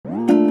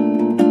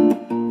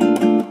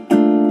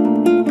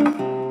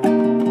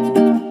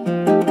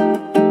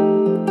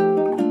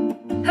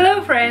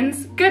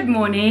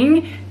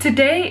morning.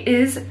 Today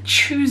is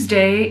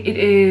Tuesday. It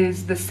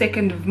is the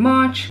 2nd of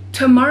March.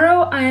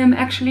 Tomorrow I am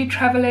actually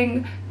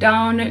traveling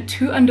down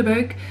to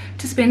Underberg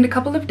to spend a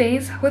couple of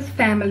days with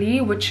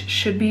family, which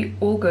should be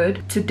all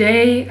good.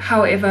 Today,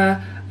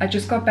 however, I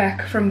just got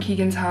back from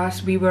Keegan's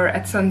house. We were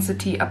at Sun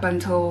City up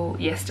until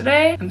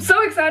yesterday. I'm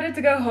so excited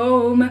to go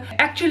home.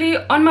 Actually,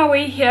 on my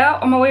way here,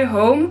 on my way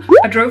home,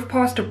 I drove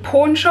past a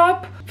pawn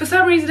shop. For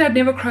some reason, it had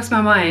never crossed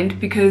my mind,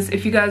 because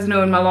if you guys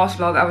know, in my last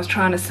vlog, I was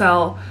trying to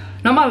sell,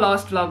 not my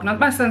last vlog, not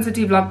my Sun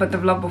City vlog, but the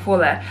vlog before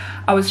that,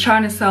 I was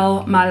trying to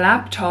sell my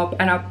laptop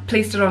and I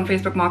placed it on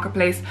Facebook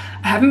Marketplace.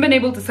 I haven't been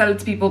able to sell it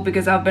to people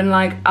because I've been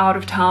like out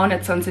of town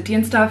at Sun City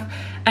and stuff,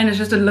 and it's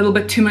just a little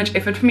bit too much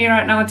effort for me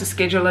right now to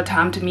schedule a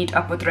time to meet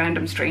up with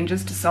random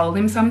strangers to sell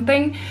them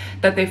something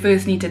that they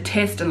first need to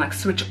test and like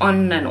switch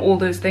on and all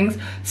those things.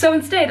 So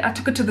instead, I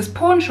took it to this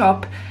pawn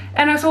shop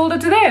and I sold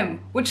it to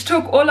them, which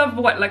took all of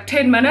what, like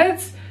 10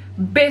 minutes.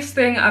 Best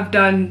thing I've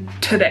done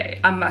today,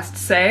 I must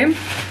say.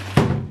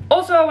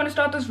 Also, I want to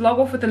start this vlog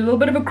off with a little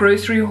bit of a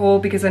grocery haul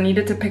because I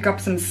needed to pick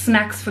up some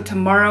snacks for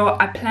tomorrow.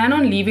 I plan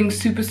on leaving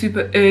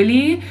super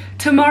early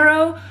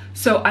tomorrow,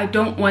 so I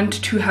don't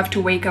want to have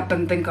to wake up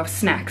and think of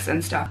snacks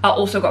and stuff. I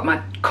also got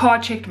my car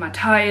checked, my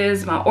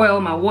tires, my oil,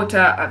 my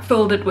water. I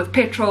filled it with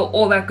petrol,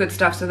 all that good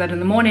stuff, so that in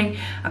the morning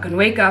I can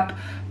wake up,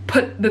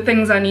 put the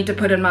things I need to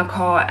put in my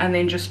car, and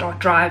then just start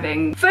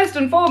driving. First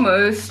and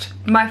foremost,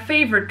 my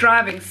favorite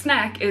driving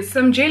snack is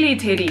some jelly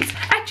teddies.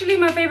 Actually,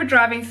 my favorite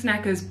driving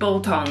snack is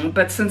biltong,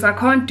 but since I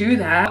can't do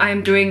that, I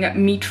am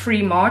doing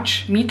meat-free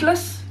March,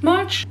 meatless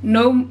March?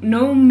 No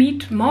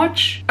meat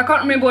March? I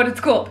can't remember what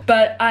it's called,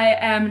 but I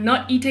am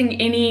not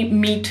eating any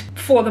meat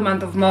for the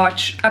month of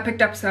March. I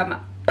picked up some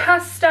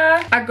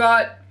pasta. I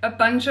got a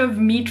bunch of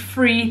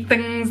meat-free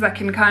things that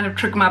can kind of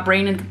trick my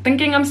brain into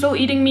thinking I'm still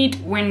eating meat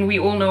when we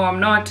all know I'm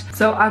not.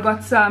 So I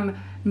got some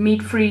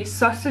meat-free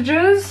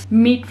sausages,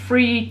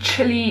 meat-free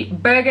chili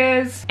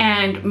burgers,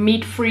 and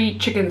meat-free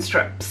chicken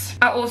strips.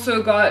 I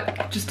also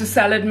got just a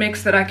salad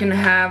mix that I can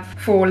have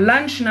for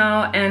lunch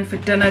now and for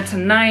dinner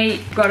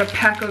tonight. Got a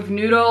pack of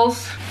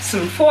noodles,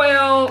 some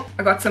foil,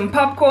 I got some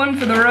popcorn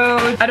for the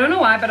road. I don't know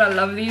why, but I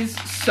love these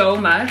so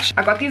much.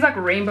 I got these like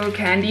rainbow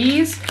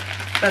candies.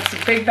 That's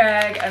a big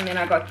bag, and then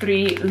I got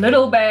 3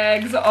 little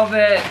bags of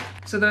it.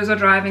 So those are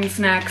driving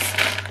snacks.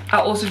 I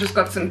also just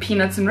got some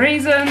peanuts and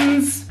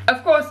raisins.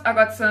 Of course, I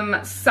got some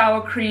sour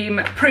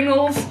cream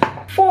Pringles,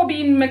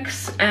 4-bean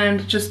mix,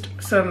 and just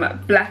some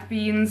black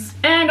beans.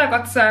 And I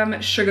got some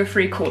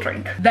sugar-free cool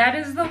drink. That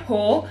is the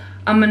haul.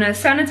 I'm gonna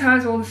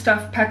sanitize all the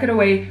stuff, pack it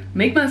away,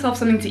 make myself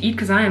something to eat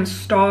because I am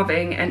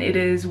starving, and it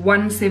is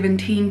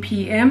 1:17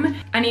 p.m.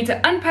 I need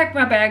to unpack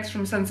my bags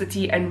from Sun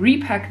City and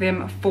repack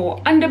them for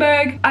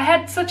Underberg. I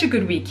had such a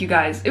good week, you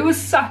guys. It was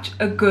such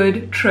a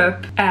good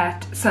trip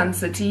at Sun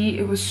City.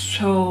 It was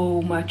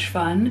so much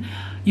fun.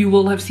 You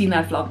will have seen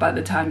that vlog by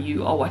the time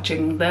you are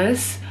watching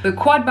this. The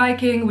quad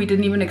biking we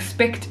didn't even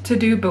expect to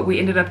do, but we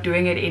ended up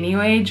doing it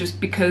anyway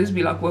just because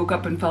we like woke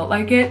up and felt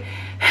like it,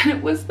 and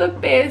it was the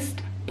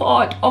best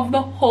part of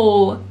the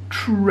whole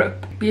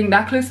trip. Being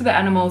that close to the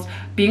animals,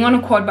 being on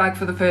a quad bike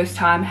for the first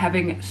time,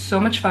 having so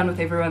much fun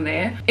with everyone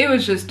there. It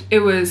was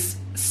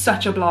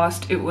such a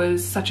blast. It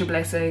was such a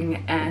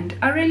blessing, and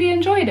I really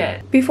enjoyed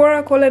it. Before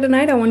I call it a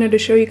night, I wanted to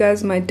show you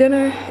guys my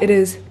dinner. It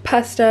is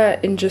pasta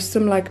in just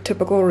some like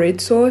typical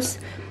red sauce,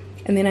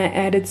 and then I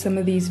added some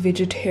of these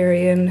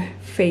vegetarian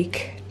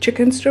fake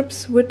chicken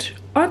strips, which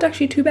aren't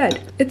actually too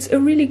bad. It's a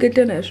really good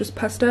dinner. It's just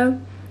pasta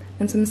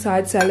and some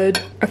side salad.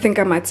 I think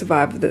I might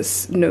survive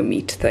this no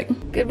meat thing.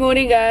 Good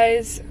morning,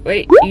 guys.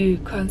 Wait, you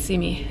can't see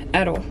me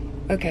at all.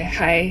 Okay,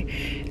 hi.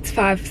 It's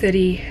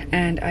 5:30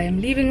 and I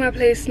am leaving my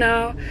place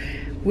now.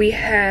 We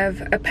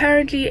have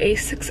apparently a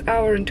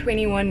 6-hour and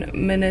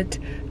 21-minute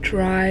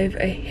drive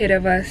ahead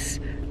of us.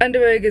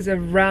 Underberg is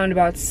around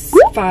about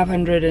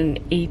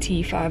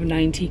 580,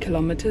 590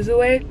 kilometers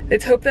away.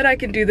 Let's hope that I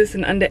can do this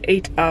in under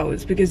 8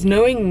 hours, because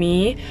knowing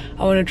me,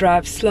 I want to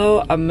drive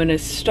slow. I'm gonna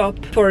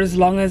stop for as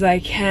long as I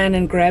can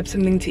and grab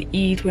something to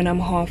eat when I'm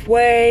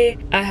halfway.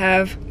 I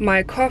have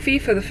my coffee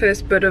for the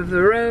first bit of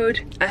the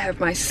road. I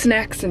have my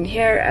snacks in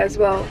here as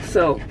well.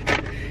 So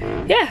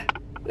yeah,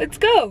 let's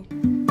go.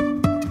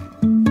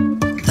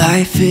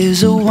 Life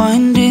is a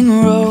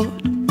winding road,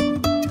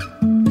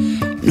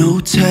 no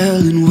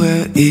telling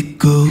where it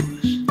goes.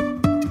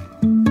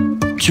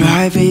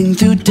 Driving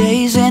through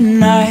days and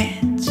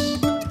nights,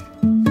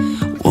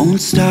 won't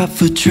stop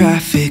for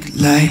traffic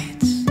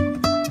lights.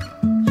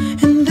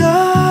 And I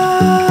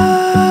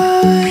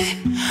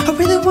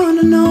really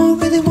wanna know,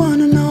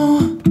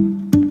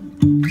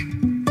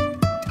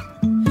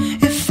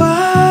 if I'll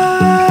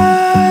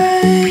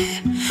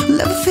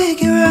ever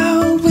figure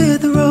out where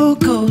the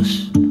road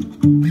goes.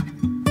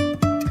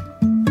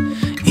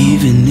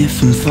 Even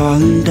if I'm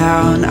falling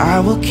down, I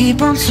will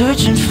keep on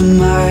searching for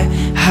my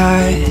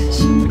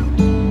highs.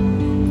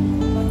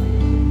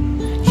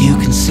 You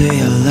can say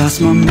I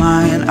lost my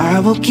mind, I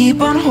will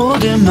keep on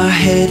holding my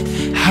head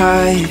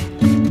high,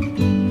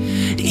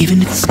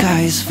 even if the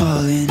sky is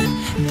falling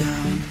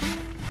down.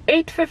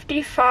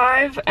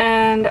 8:55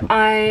 and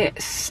I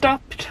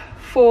stopped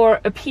for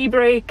a pee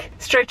break,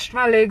 stretched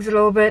my legs a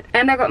little bit,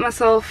 and I got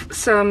myself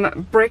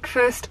some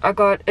breakfast. I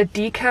got a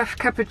decaf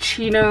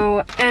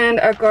cappuccino and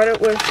I got it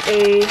with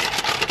a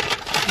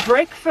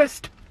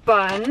breakfast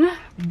bun,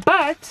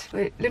 but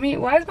wait,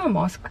 why is my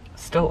mask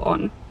still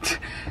on?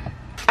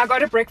 I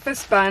got a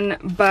breakfast bun,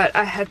 but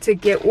I had to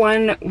get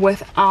one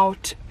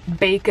without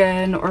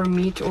bacon or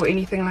meat or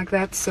anything like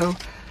that. So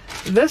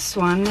this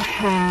one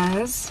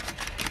has,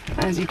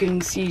 as you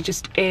can see,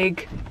 just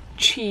egg,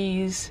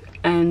 cheese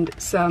and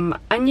some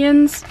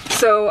onions.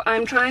 So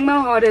I'm trying my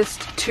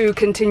hardest to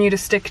continue to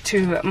stick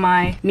to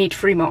my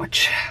meat-free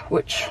march,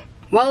 which,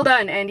 well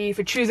done, Andy,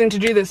 for choosing to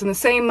do this in the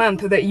same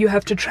month that you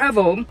have to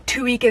travel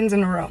 2 weekends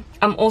in a row.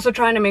 I'm also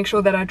trying to make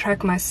sure that I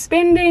track my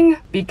spending,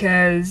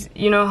 because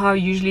you know how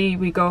usually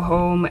we go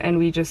home and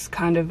we just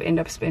kind of end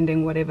up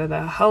spending whatever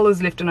the hell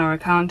is left in our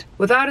account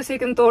without a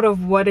second thought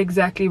of what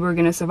exactly we're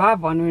gonna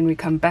survive on when we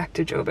come back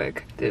to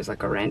Joburg. There's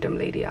like a random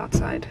lady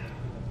outside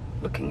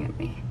looking at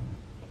me.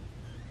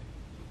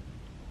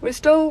 We're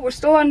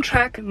still on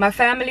track. My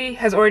family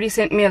has already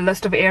sent me a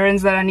list of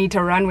errands that I need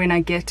to run when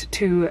I get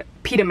to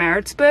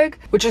Pietermaritzburg,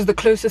 which is the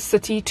closest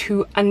city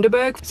to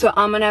Underberg. So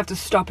I'm gonna have to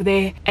stop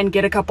there and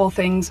get a couple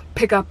things,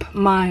 pick up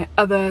my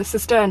other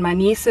sister and my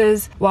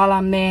nieces while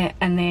I'm there,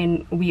 and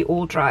then we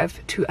all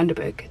drive to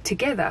Underberg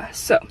together.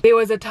 So there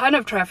was a ton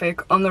of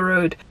traffic on the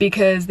road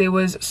because there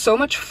was so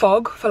much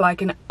fog for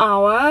like an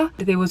hour.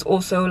 There was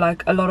also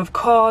like a lot of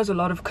cars, a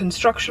lot of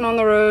construction on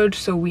the road,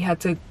 so we had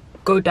to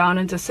go down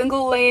into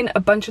single lane a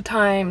bunch of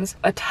times,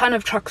 a ton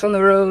of trucks on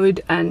the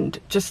road, and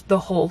just the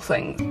whole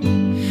thing.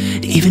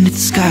 Even if the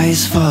sky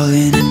is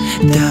falling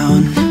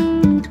down,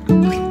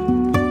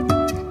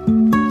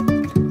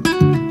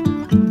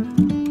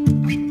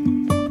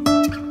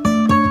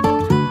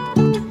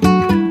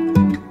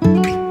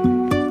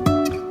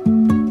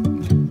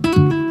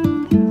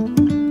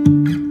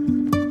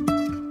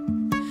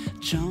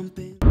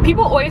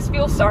 people always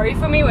feel sorry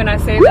for me when I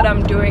say that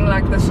I'm doing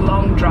like this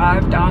long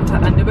drive down to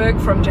Underberg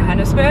from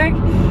Johannesburg,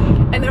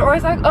 and they're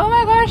always like, oh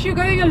my gosh, you're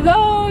going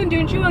alone,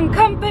 don't you want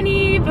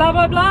company, blah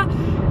blah blah.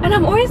 And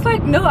I'm always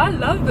like, no, I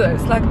love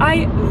this. Like,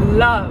 I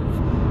love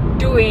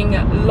doing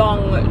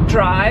long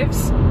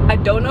drives. I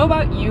don't know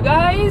about you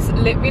guys.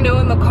 Let me know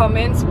in the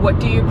comments, what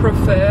do you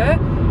prefer?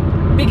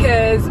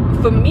 Because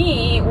for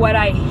me, what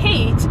I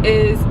hate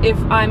is if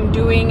I'm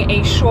doing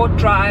a short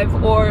drive,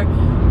 or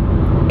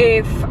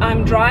if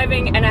I'm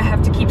driving and I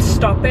have to keep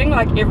stopping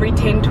like every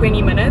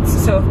 10-20 minutes.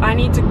 So if I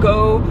need to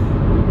go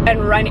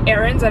and run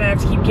errands and I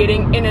have to keep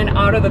getting in and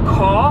out of the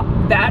car,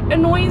 that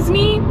annoys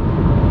me.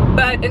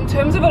 But in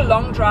terms of a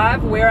long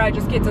drive where I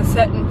just get to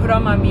sit and put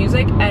on my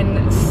music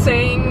and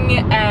sing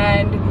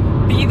and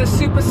be the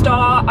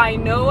superstar I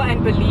know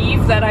and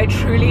believe that I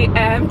truly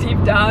am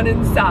deep down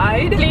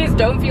inside, please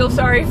don't feel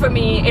sorry for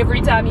me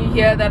every time you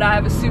hear that I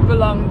have a super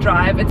long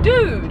drive.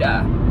 Dude,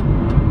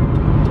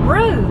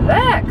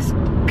 relax.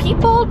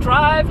 People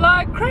drive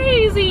like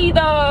crazy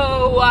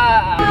though.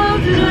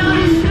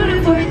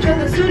 Suited for each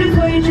other, suited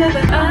for each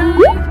other.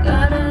 I've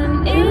got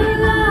an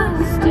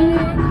elastic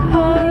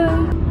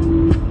heart.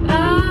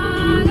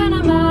 I got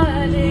a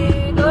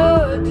mighty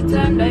good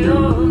time.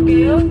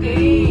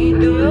 Okay,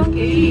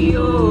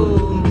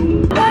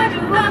 why do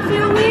I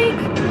feel weak?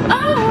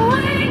 Oh,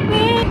 wake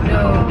me.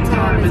 No,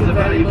 time is a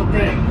valuable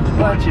thing.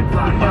 Watch it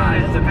fly by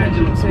as the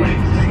pendulum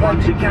swings.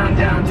 Watch it count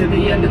down to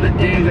the end of the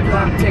day. The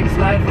clock takes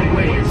life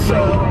away. It's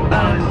so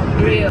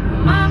unreal.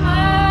 Mama,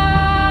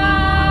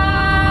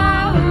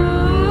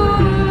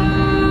 ooh,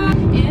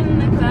 in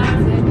the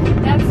closet,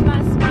 that's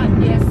my spot.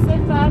 Yes,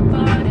 if I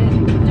bought it,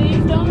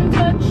 please don't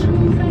touch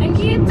and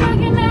keep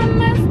talking that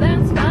mess.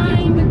 That's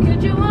fine, but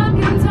could you walk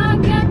and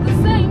talk at the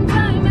same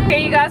time?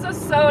 Okay, you guys are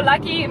so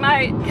lucky.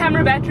 My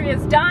camera battery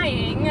is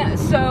dying,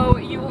 so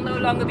you will no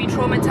longer be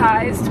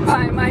traumatized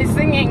by my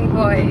singing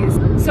voice.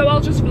 So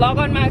I'll just vlog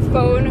on my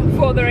phone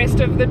for the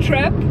rest of the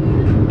trip.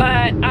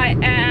 But I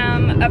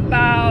am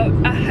about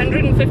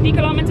 150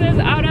 kilometers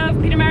out of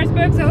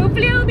Pietermaritzburg, so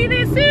hopefully I'll be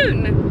there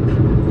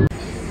soon.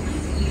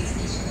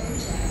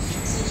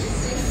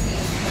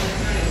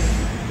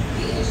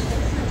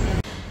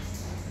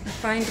 I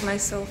find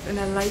myself in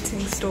a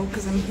lighting store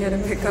because I'm here to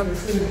pick up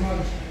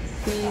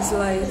these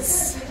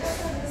lights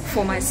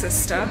for my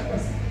sister.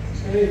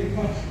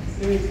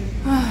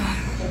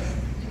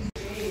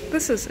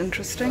 This is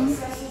interesting.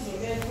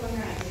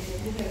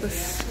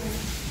 This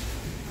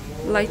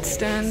light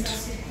stand,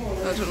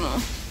 I don't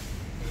know.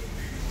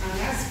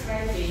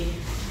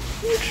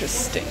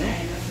 Interesting.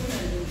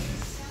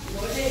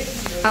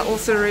 I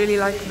also really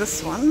like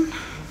this one.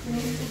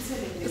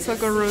 It's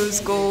like a rose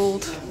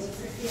gold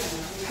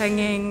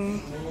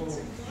hanging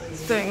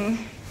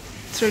thing.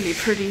 It's really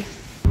pretty.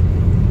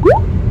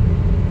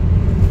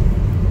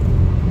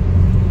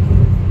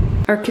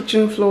 Our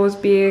kitchen floor is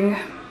being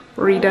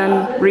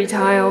redone,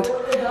 retiled,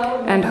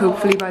 and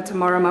hopefully by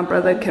tomorrow my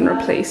brother can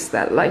replace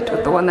that light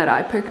with the one that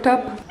I picked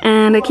up.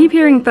 And I keep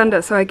hearing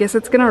thunder, so I guess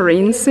it's gonna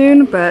rain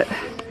soon, but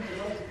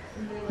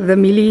The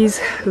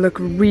mealies look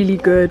really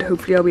good.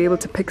 Hopefully I'll be able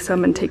to pick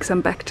some and take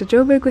some back to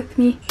Joburg with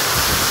me.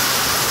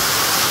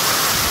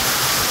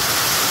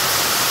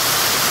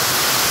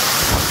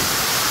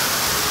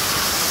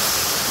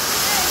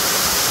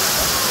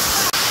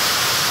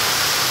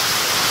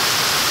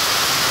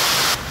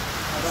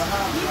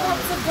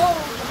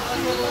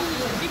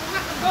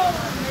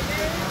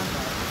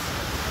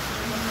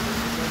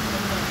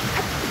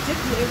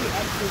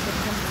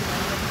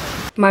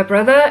 My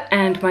brother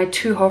and my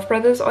 2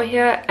 half-brothers are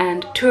here,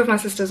 and 2 of my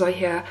sisters are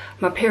here,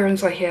 my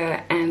parents are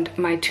here, and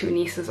my 2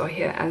 nieces are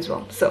here as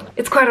well. So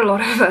it's quite a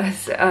lot of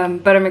us,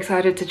 but I'm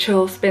excited to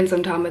chill, spend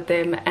some time with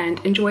them, and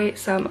enjoy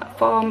some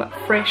farm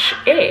fresh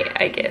air,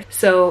 I guess.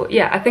 So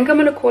yeah, I think I'm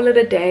gonna call it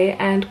a day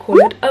and call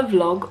it a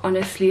vlog.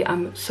 Honestly,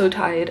 I'm so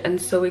tired and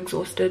so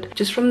exhausted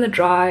just from the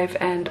drive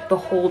and the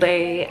whole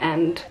day,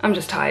 and I'm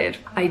just tired.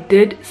 I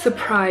did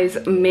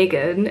surprise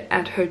Megan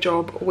at her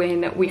job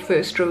when we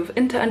first drove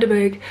into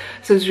Underberg,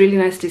 so it was really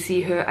nice to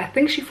see her. I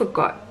think she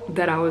forgot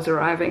that I was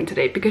arriving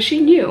today because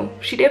she knew,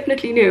 she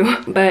definitely knew,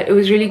 but it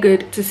was really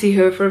good to see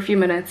her for a few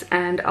minutes,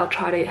 and I'll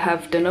try to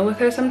have dinner with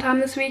her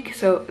sometime this week,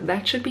 so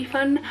that should be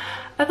fun.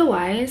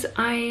 Otherwise,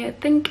 I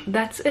think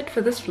that's it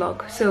for this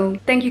vlog. So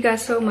thank you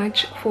guys so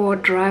much for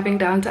driving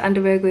down to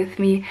Underberg with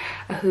me.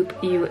 I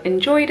hope you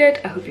enjoyed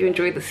it. I hope you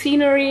enjoyed the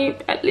scenery,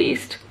 at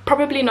least.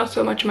 Probably not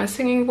so much my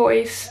singing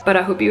voice, but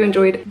I hope you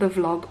enjoyed the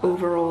vlog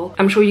overall.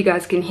 I'm sure you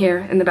guys can hear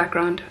in the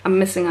background I'm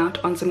missing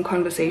out on some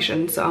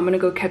conversation, so I'm gonna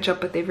go catch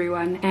up with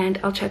everyone, and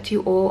I'll chat to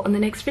you all on the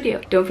next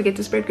video. Don't forget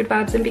to spread good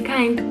vibes and be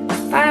kind.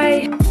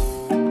 Bye!